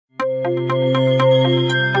So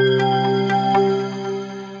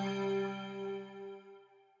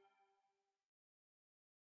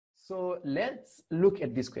let's look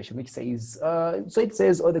at this question, which says, so it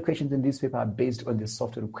says all the questions in this paper are based on the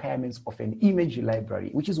software requirements of an image library,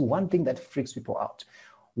 which is one thing that freaks people out,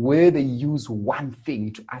 where they use one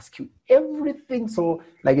thing to ask you everything. So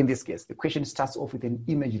like in this case, the question starts off with an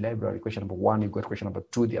image library. Question number 1, you got question number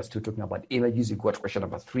 2, they are still talking about images. You got question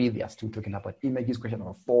number 3, they are still talking about images. Question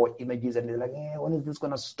number 4, images. And they're like, when is this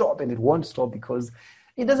going to stop? And it won't stop because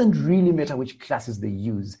it doesn't really matter which classes they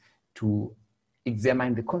use to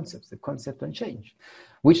examine the concepts. The concept don't change,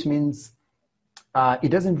 which means it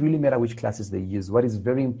doesn't really matter which classes they use. What is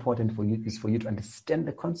very important for you is for you to understand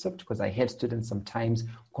the concept, because I had students sometimes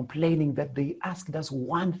complaining that they asked us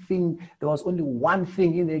one thing, there was only one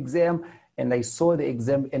thing in the exam, and I saw the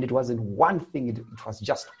exam and it wasn't one thing, it was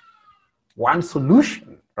just one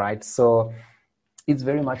solution, right? So it's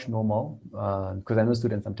very much normal, because I know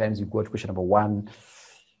students, sometimes you go to question number 1,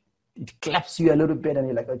 it claps you a little bit and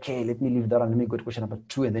you're like, okay, let me leave that on, let me go to question number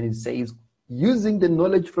 2, and then it says, using the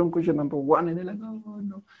knowledge from question number 1, and they're like, oh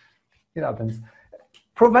no, it happens.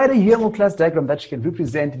 Provide a UML class diagram that can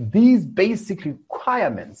represent these basic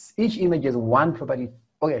requirements. Each image has one property.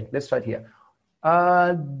 Okay, let's start here.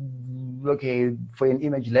 Okay, for an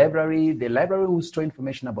image library, the library will store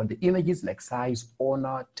information about the images like size,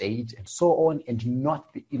 owner, date, and so on, and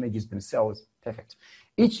not the images themselves. Perfect.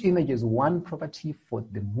 Each image has one property for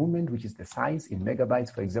the moment, which is the size in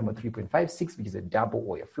megabytes, for example, 3.56, which is a double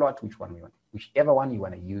or a float, whichever one you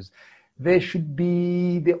want to use. There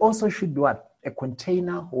also should be what? A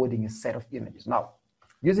container holding a set of images. Now,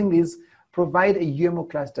 using this, provide a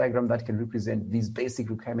UML class diagram that can represent these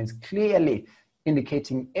basic requirements clearly,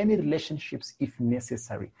 indicating any relationships if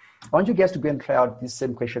necessary. I want you guys to go and try out this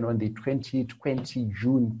same question on the 2020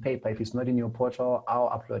 June paper. If it's not in your portal, I'll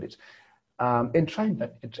upload it. And try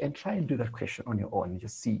and do that question on your own and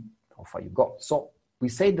just see how far you go. So we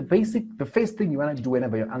say the first thing you want to do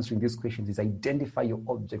whenever you're answering these questions is identify your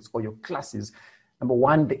objects or your classes. Number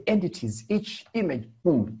 1, the entities. Each image,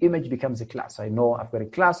 boom, image becomes a class. I know I've got a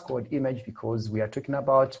class called image because we are talking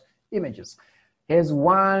about images. Here's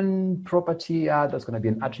one property that's going to be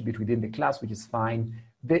an attribute within the class, which is fine.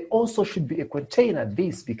 There also should be a container.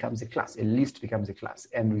 This becomes a class. A list becomes a class.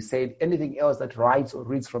 And we said anything else that writes or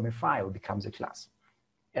reads from a file becomes a class.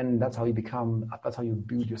 And that's how you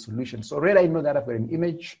build your solution. So already I know that I've got an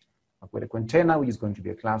image, I've got a container, which is going to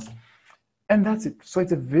be a class. And that's it. So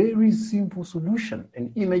it's a very simple solution.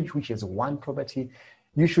 An image which has one property.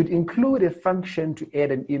 You should include a function to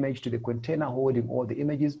add an image to the container holding all the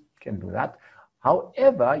images. You can do that.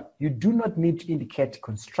 However, you do not need to indicate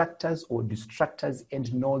constructors or destructors,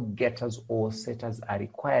 and no getters or setters are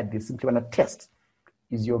required. They simply want to test.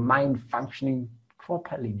 Is your mind functioning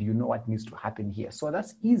properly? Do you know what needs to happen here? So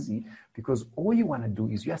that's easy, because all you want to do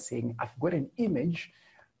is you are saying, I've got an image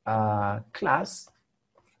class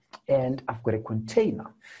and I've got a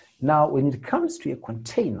container. Now, when it comes to a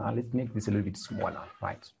container, let's make this a little bit smaller,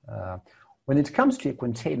 right? When it comes to a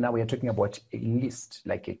container, we are talking about a list,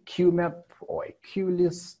 like a QMap or a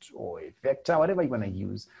QList or a vector, whatever you want to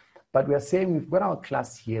use. But we are saying we've got our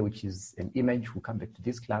class here, which is an image. We'll come back to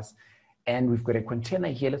this class. And we've got a container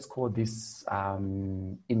here. Let's call this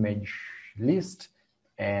image list.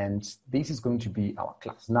 And this is going to be our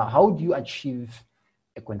class. Now, how do you achieve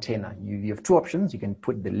a container? You have two options. You can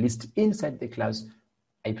put the list inside the class.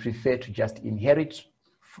 I prefer to just inherit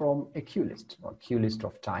from a QList or QList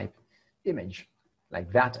of type image.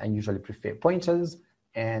 Like that, I usually prefer pointers,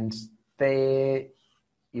 and there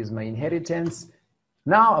is my inheritance.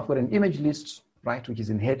 Now I've got an image list, right, which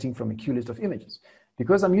is inheriting from a queue list of images.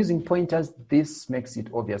 Because I'm using pointers, this makes it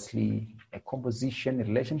obviously a composition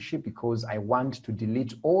relationship, because I want to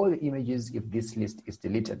delete all the images if this list is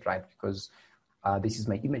deleted, right? Because this is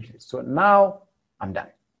my image list. So now I'm done.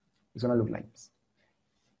 It's gonna look like this.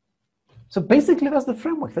 So basically, that's the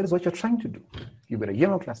framework. That is what you're trying to do. You've got a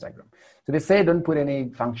UML class diagram. So they say don't put any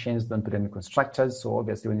functions, don't put any constructors. So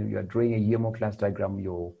obviously, when you are drawing a UML class diagram,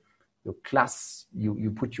 your class,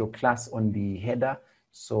 you put your class on the header.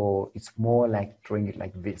 So it's more like drawing it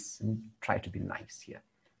like this, and try to be nice here.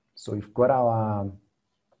 So we've got our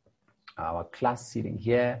class sitting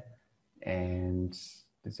here, and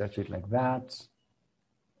let's actually like that,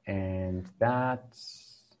 and that.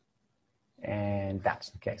 And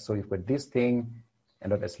that's okay. So you've got this thing,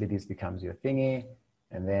 and obviously this becomes your thingy,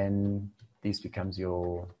 and then this becomes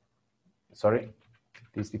your,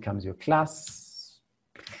 this becomes your class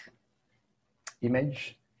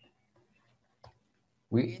image.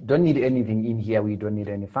 We don't need anything in here. We don't need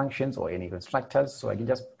any functions or any constructors. So I can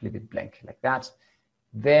just leave it blank like that.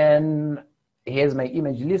 Then here's my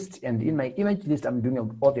image list, and in my image list, I'm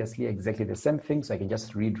doing obviously exactly the same thing. So I can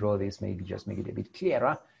just redraw this, maybe just make it a bit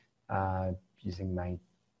clearer using my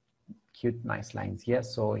cute, nice lines here.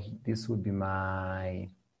 So this would be my,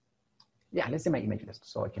 yeah, let's say my image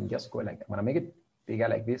list. So I can just go like, I'm gonna make it bigger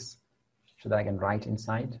like this so that I can write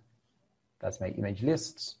inside. That's my image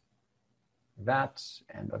list, that,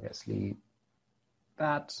 and obviously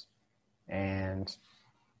that, and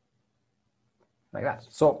like that.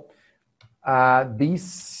 So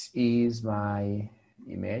this is my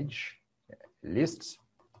image list.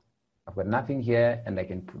 I've got nothing here, and I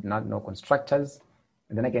can put no constructors,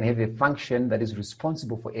 and then I can have a function that is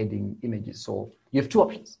responsible for adding images. So you have two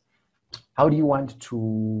options. How do you want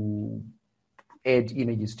to add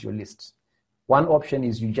images to your list? One option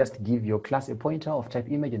is you just give your class a pointer of type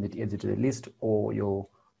image and it adds it to the list, or your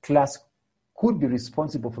class could be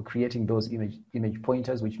responsible for creating those image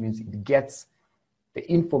pointers, which means it gets the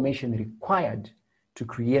information required to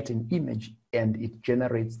create an image and it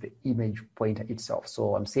generates the image pointer itself.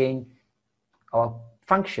 So I'm saying our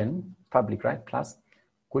function, public, right, class,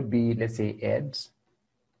 could be, let's say, add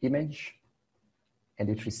image, and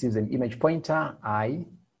it receives an image pointer, I,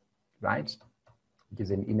 right? It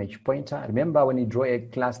is an image pointer. Remember, when you draw a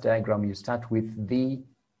class diagram, you start with the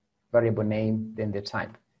variable name, then the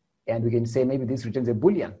type. And we can say maybe this returns a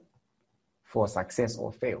Boolean for success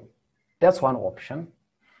or fail. That's one option.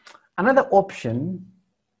 Another option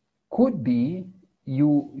could be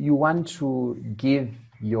you want to give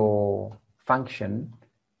your function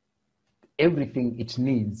everything it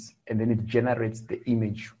needs, and then it generates the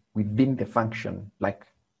image within the function. Like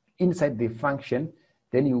inside the function,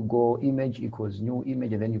 then you go image equals new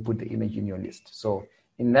image, and then you put the image in your list. So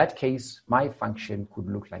in that case, my function could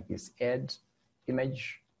look like this: add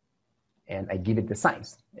image, and I give it the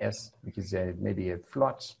size, S, which is maybe a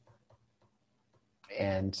float,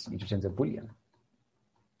 and it returns a Boolean,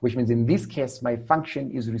 which means in this case, my function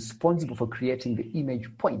is responsible for creating the image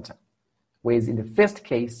pointer. Whereas in the first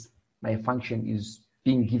case, my function is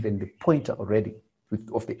being given the pointer already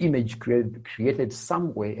of the image created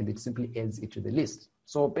somewhere, and it simply adds it to the list.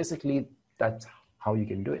 So basically, that's how you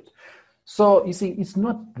can do it. So you see, it's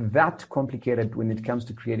not that complicated when it comes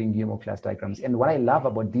to creating UML class diagrams. And what I love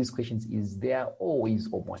about these questions is they're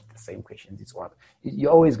always almost the same questions.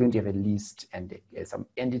 You're always going to have a list and some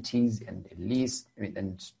entities and a list,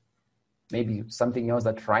 and maybe something else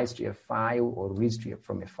that writes to a file or reads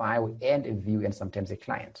from a file, and a view, and sometimes a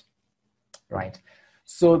client, right?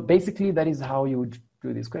 So basically, that is how you would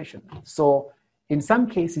do this question. So in some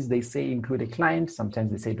cases, they say include a client.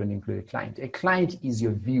 Sometimes they say don't include a client. A client is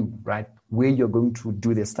your view, right? Where you're going to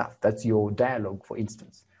do the stuff. That's your dialogue, for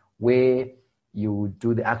instance, where you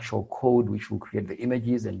do the actual code, which will create the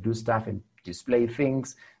images and do stuff and display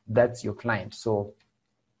things. That's your client. So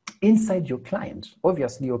inside your client,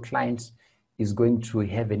 obviously your client is going to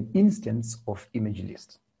have an instance of image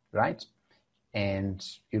list, right? And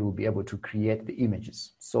it will be able to create the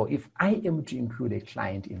images. So if I am to include a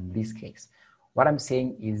client in this case, what I'm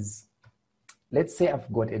saying is, let's say I've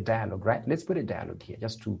got a dialogue, right? Let's put a dialogue here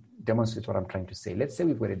just to demonstrate what I'm trying to say. Let's say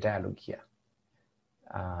we've got a dialogue here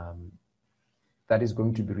that is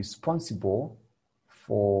going to be responsible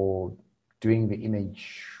for doing the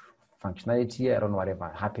image functionality. I don't know, whatever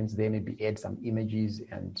happens there, maybe add some images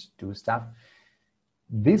and do stuff.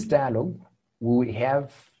 This dialogue will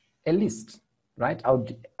have a list, right? I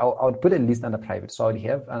would put a list under private. So I would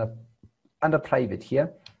have under private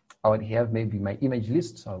here, I would have maybe my image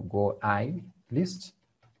list. So I'll go I list,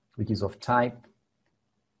 which is of type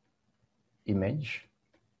image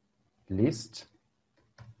list.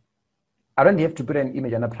 I don't have to put an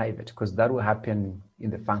image under private because that will happen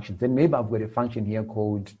in the function. Then maybe I've got a function here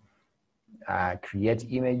called create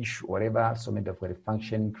image, whatever. So maybe I've got a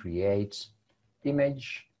function create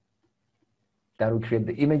image that will create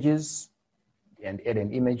the images and add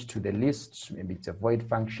an image to the list. Maybe it's a void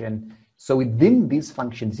function. So within this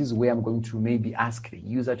function, this is where I'm going to maybe ask the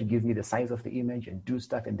user to give me the size of the image and do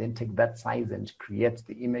stuff, and then take that size and create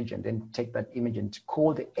the image, and then take that image and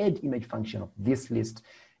call the add image function of this list,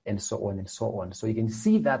 and so on and so on. So you can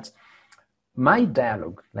see that my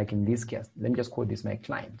dialogue, like in this case, let me just call this my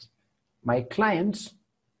client. My client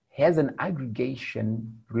has an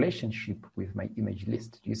aggregation relationship with my image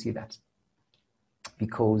list. Do you see that?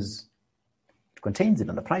 Because it contains it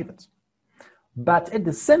on the private. But at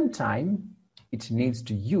the same time, it needs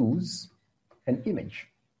to use an image.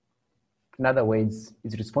 In other words,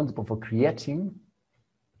 it's responsible for creating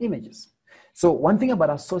images. So one thing about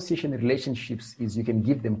association relationships is you can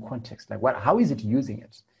give them context. Like how is it using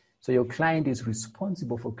it? So your client is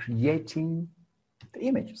responsible for creating the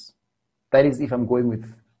images. That is if I'm going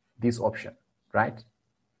with this option, right?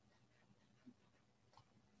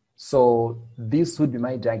 So this would be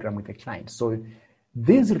my diagram with the client. So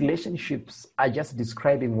these relationships are just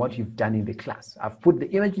describing what you've done in the class. I've put the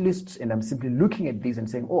image list and I'm simply looking at this and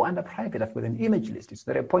saying, oh, under private, I've got an image list. It's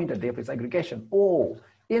not a pointer there for its aggregation. Oh,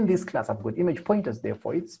 in this class, I've got image pointers there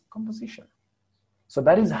for its composition. So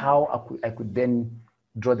that is how I could then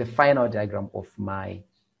draw the final diagram of my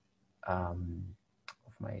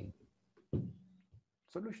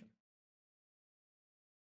solution.